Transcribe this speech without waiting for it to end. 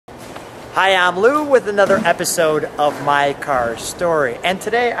Hi, I'm Lou with another episode of My Car Story. And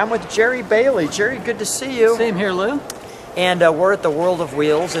today I'm with Gerry Bailey. Gerry, good to see you. Same here, Lou. And we're at the World of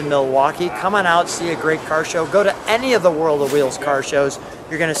Wheels in Milwaukee. Come on out, see a great car show. Go to any of the World of Wheels car shows.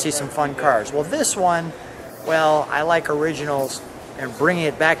 You're going to see some fun cars. Well, this one, well, I like originals and bringing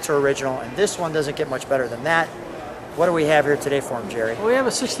it back to original. And this one doesn't get much better than that. What do we have here today for him, Gerry? Well, we have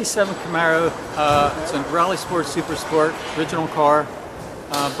a 67 Camaro. It's a Rally Sport Super Sport, original car,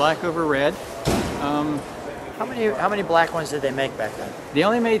 black over red. How many black ones did they make back then? They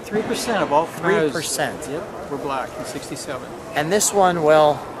only made 3% of all Camaros. 3%? Yep, were black in 67. And this one,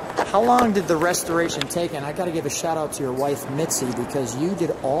 well, how long did the restoration take? And I got to give a shout out to your wife, Mitzi, because you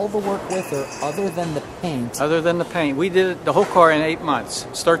did all the work with her other than the paint. Other than the paint. We did the whole car in 8 months,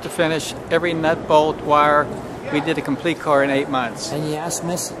 start to finish, every nut, bolt, wire. We did a complete car in 8 months. And you asked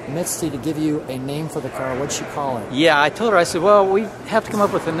Mitzi to give you a name for the car. What'd she call it? Yeah, I told her, I said, well, we have to come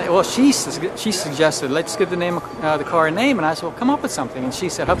up with a name. Well, she suggested, let's give the name of the car a name. And I said, well, come up with something. And she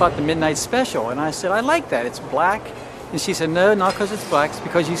said, how about the Midnight Special? And I said, I like that. It's black. And she said, no, not because it's black. It's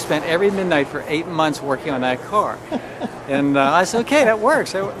because you spent every midnight for 8 months working on that car. And I said, okay, that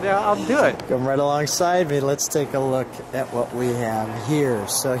works. I'll do it. Come right alongside me. Let's take a look at what we have here.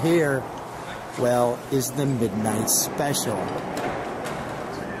 So here, well, is the Midnight Special.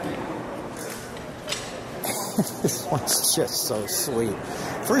 This one's just so sweet.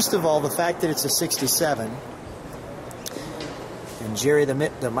 First of all, the fact that it's a 67. And Gerry,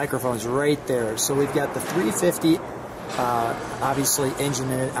 the microphone's right there. So we've got the 350, obviously, engine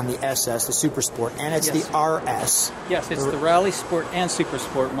in it on the SS, the Super Sport, and it's the RS. Yes, it's the Rally Sport and Super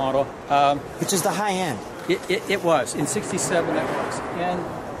Sport model. Which is the high end. It was. In 67, it was. And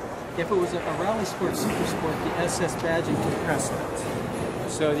if it was a Rally Sport Super Sport, the SS badging took precedence.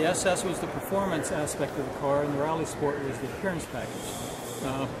 So the SS was the performance aspect of the car, and the Rally Sport was the appearance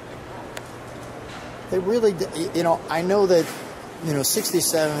package. They really, you know, I know that, you know,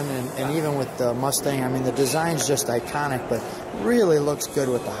 67 and even with the Mustang, I mean, the design's just iconic, but really looks good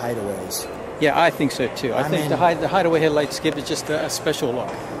with the hideaways. Yeah, I think so too. I think the hideaway headlights give it just a special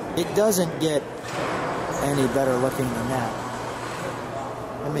look. It doesn't get any better looking than that.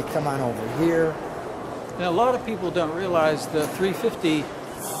 Let me come on over here. Now, a lot of people don't realize the 350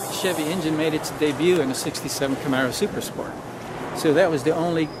 Chevy engine made its debut in a 67 Camaro Super Sport. So that was the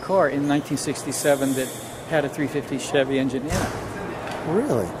only car in 1967 that had a 350 Chevy engine in it.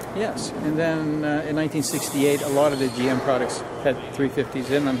 Really? Yes. And then in 1968, a lot of the GM products had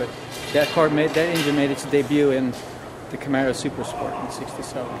 350s in them, but that engine made its debut in the Camaro Super Sport in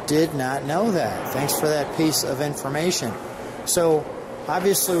 67. Did not know that. Thanks for that piece of information. So,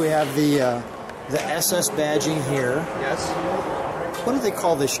 obviously, we have the SS badging here. Yes. What do they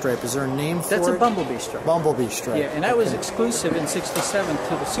call this stripe? Is there a name for it? That's a bumblebee stripe. Bumblebee stripe. Yeah, and that was exclusive in 67 to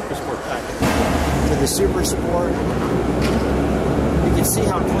the Super Sport package. To the Super Sport. You can see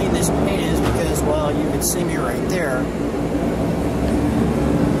how clean this paint is because, well, you can see me right there.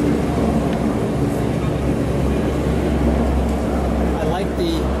 I like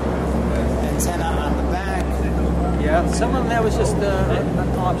the antenna on the back. Yeah, some of them that was just an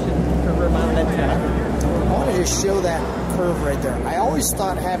option for rear-mounted antenna. I wanted to show that curve right there. I always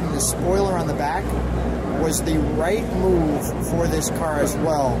thought having the spoiler on the back was the right move for this car as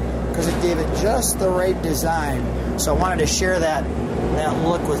well because it gave it just the right design. So I wanted to share that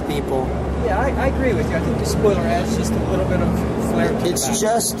look with people. Yeah, I agree with you. I think the spoiler adds just a little bit of flair to the back. It's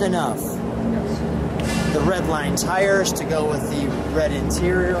just enough. Yes. The red line tires to go with the red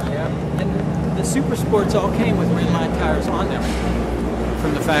interior. Yeah, and the Super Sports all came with red line tires on them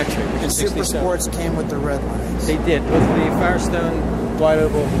from the factory. The Super Sports came with the red lines. They did, with the Firestone wide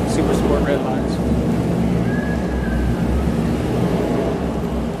oval Super Sport red lines.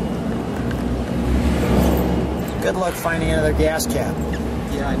 Good luck finding another gas cap.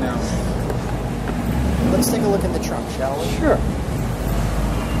 Yeah, I know. Let's take a look in the trunk, shall we? Sure.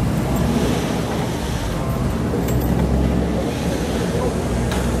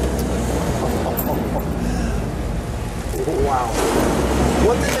 Wow.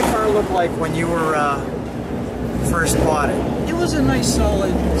 What did the car look like when you were first bought it? It was a nice,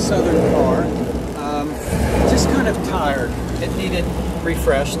 solid Southern car. Just kind of tired. It needed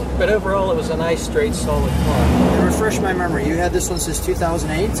refreshed, but overall it was a nice, straight, solid car. And refresh my memory, you had this one since 2008?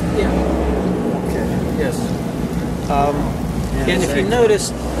 Yeah. Okay. Yes. And if you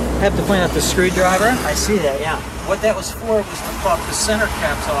notice, I have to point out the screwdriver. I see that, yeah. What that was for was to pop the center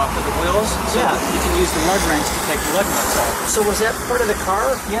caps off of the wheels so that you can use the lug wrench to take the lug nuts off. So was that part of the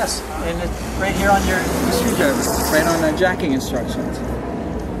car? Yes, and it's right here on your screwdriver, right on the jacking instructions.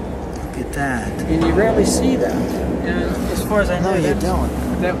 Look at that. And you rarely see that. And as far as I know, no, you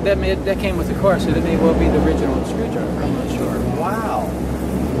don't. that came with the car, so that may well be the original screwdriver. I'm not sure. Wow.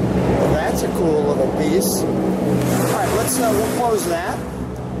 Well, that's a cool little piece. All right, we'll close that.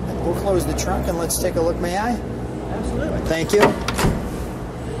 We'll close the trunk and let's take a look. May I? Absolutely. Thank you.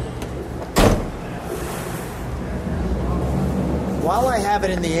 While I have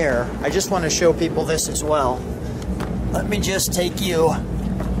it in the air, I just want to show people this as well. Let me just take you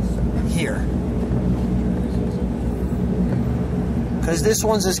here. Because this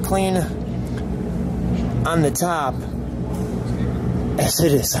one's as clean on the top as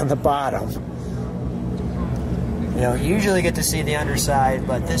it is on the bottom. You know, you usually get to see the underside,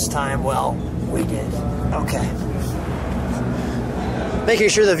 but this time, well, we did. Okay. Making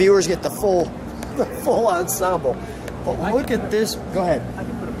sure the viewers get the full ensemble. But look at this. Go ahead. I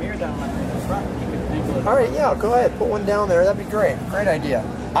can put a mirror down like in the front. You can angle it. All right, yeah, go ahead. Put one down there. That'd be great. Great idea.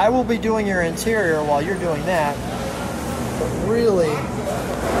 I will be doing your interior while you're doing that. But really,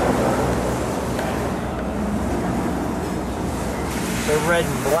 the red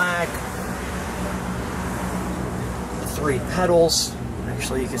and black, the 3 pedals.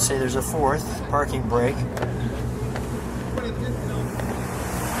 Actually, you could say there's a 4th parking brake.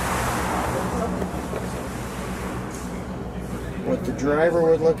 What the driver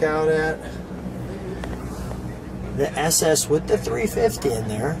would look out at. The SS with the 350 in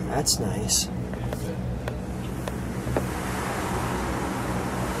there. That's nice.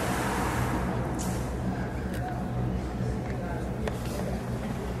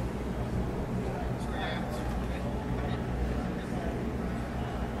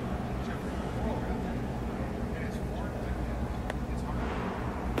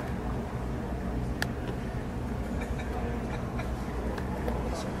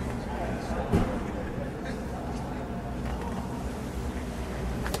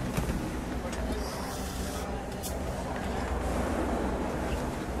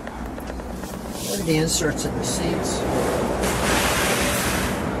 The inserts in the seats.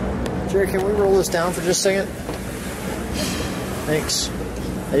 Jerry, can we roll this down for just a second? Thanks.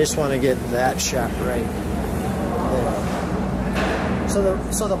 I just want to get that shot right there.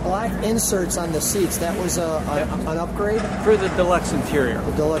 So the black inserts on the seats, that was an upgrade? For the deluxe interior.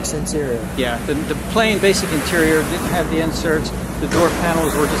 The deluxe interior. Yeah, the plain basic interior didn't have the inserts. The door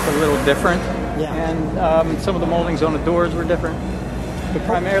panels were just a little different. Yeah. And some of the moldings on the doors were different. But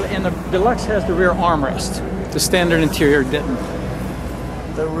primarily, and the deluxe has the rear armrest. The standard interior didn't.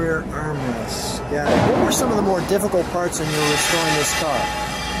 The rear armrest. Yeah. What were some of the more difficult parts when you were restoring this car?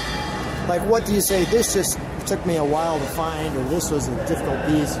 Like, what do you say? This just took me a while to find, or this was a difficult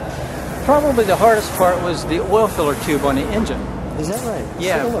piece. Probably the hardest part was the oil filler tube on the engine. Is that right?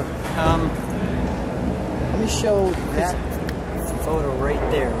 Yeah. Look. Let me show that photo right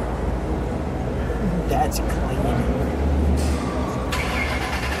there. That's clean.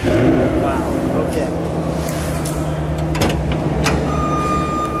 Wow, okay.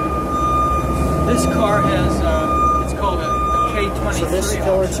 This car has, it's called a K23. So this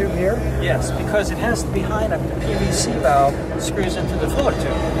filler tube here? Yes, because it has to be high enough, the PVC valve screws into the filler tube.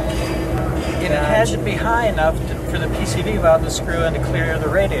 And it had to be high enough for the PCV valve to screw in to clear the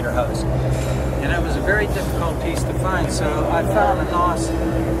radiator hose. And it was a very difficult piece to find, so I found a NOS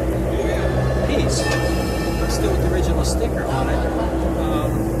piece, still with the original sticker on it.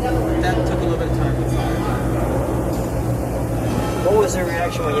 That took a little bit of time to find. What was the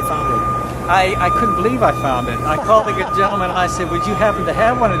reaction when you found it? I couldn't believe I found it. I called the good gentleman and I said, would you happen to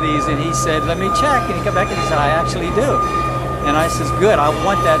have one of these? And he said, let me check. And he came back and he said, I actually do. And I said, good, I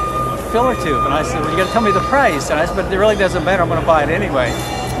want that filler tube. And I said, well, you got to tell me the price. And I said, but it really doesn't matter, I'm going to buy it anyway.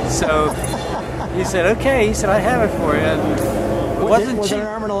 So he said, okay. He said, I have it for you. And it wasn't was cheap. it an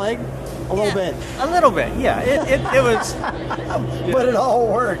arm and a leg? A little bit. A little bit, yeah. It was. But it all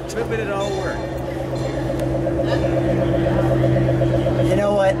worked. But it all worked. You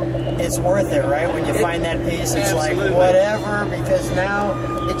know what? It's worth it, right? When you find that piece, it's absolutely. Like, whatever, because now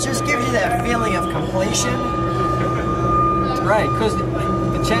it just gives you that feeling of completion. Right, because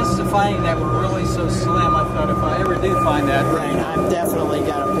the chances of finding that were really so slim, I thought if I ever do find that. Right, I've definitely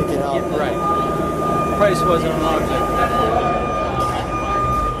got to pick it up. Yeah, right. The price wasn't an object.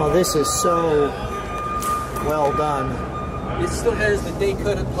 Well, this is so well done. It still has the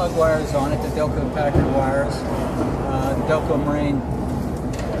date-coded plug wires on it, the Delco Packard wires, Delco Marine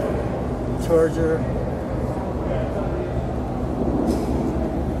charger.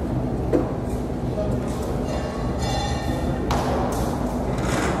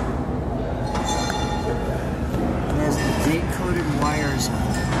 It has the date-coded wires on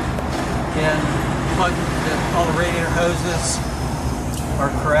it. And all the radiator hoses are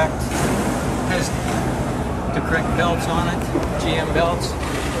correct. Has the correct belts on it, GM belts.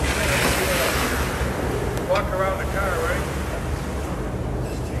 walk around the car, right?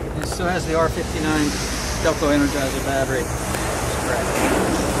 It still has the R59 Delco Energizer battery.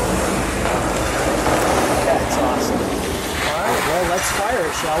 That's awesome. All right, well, let's fire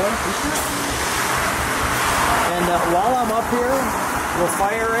it, shall we? And while I'm up here, we'll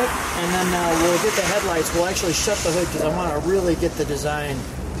fire it, and then we'll get the headlights. We'll actually shut the hood because I want to really get the design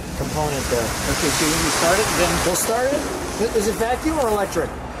component there. Okay, so when you start it, then We'll start it. Is it vacuum or electric?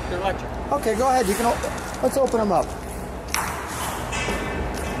 they're electric. Okay, go ahead. You can. Let's open them up.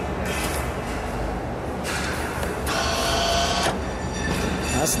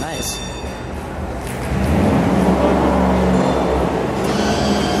 That's nice.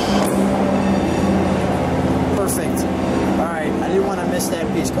 Perfect. All right, I didn't want to miss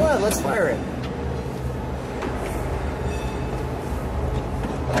that piece. Go ahead, let's fire it.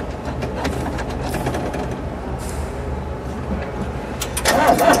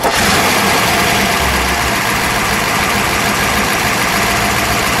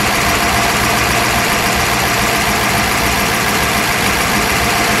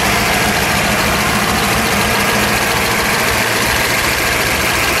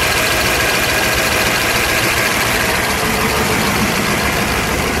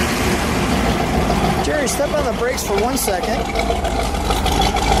 Jerry, step on the brakes for 1 second.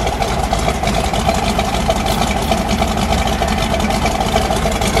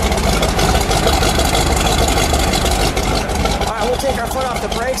 All right, we'll take our foot off the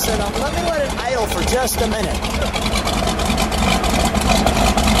brakes and let it idle for just a minute.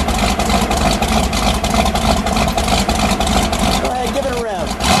 Go ahead, give it a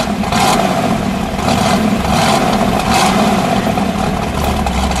rev.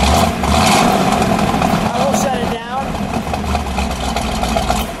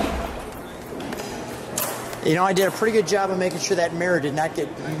 You know, I did a pretty good job of making sure that mirror did not get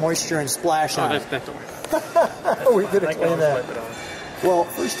moisture and splash on it. That's We could have cleaned that. Well,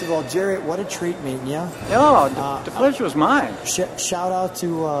 first of all, Jerry, what a treat meeting you. No, the pleasure was mine. Shout out to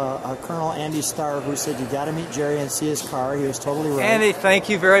Colonel Andy Starr, who said you got to meet Jerry and see his car. He was totally right. Andy, thank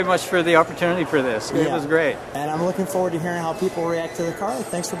you very much for the opportunity for this. It Yeah. was great. And I'm looking forward to hearing how people react to the car.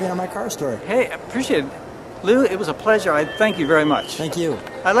 Thanks for being on my car story. Hey, I appreciate it. Lou, it was a pleasure. I thank you very much. Thank you.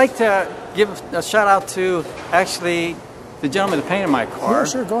 I'd like to give a shout out to actually the gentleman that painted my car. Yeah,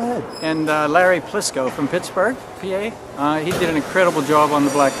 sure, go ahead. And Larry Plisco from Pittsburgh, PA. He did an incredible job on the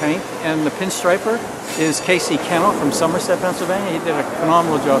black paint. And the pinstriper is Casey Kennel from Somerset, Pennsylvania. He did a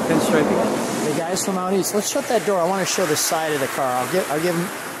phenomenal job pinstriping it. The guys from out east, let's shut that door. I want to show the side of the car. I'll give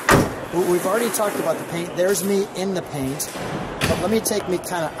them. We've already talked about the paint. There's me in the paint. But let me take me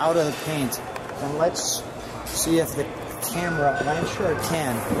kind of out of the paint. And let's see if the camera, and I'm sure it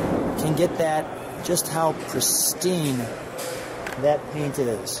can get that, just how pristine that painted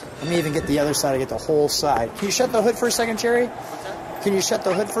is. Let me even get the other side, I get the whole side. Can you shut the hood for a second, Jerry? Can you shut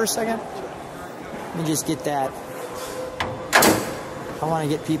the hood for a second? Let me just get that. I want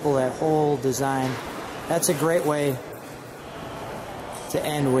to get people that whole design. That's a great way to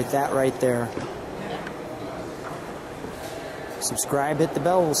end with that right there. Subscribe, hit the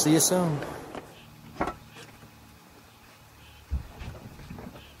bell, we'll see you soon.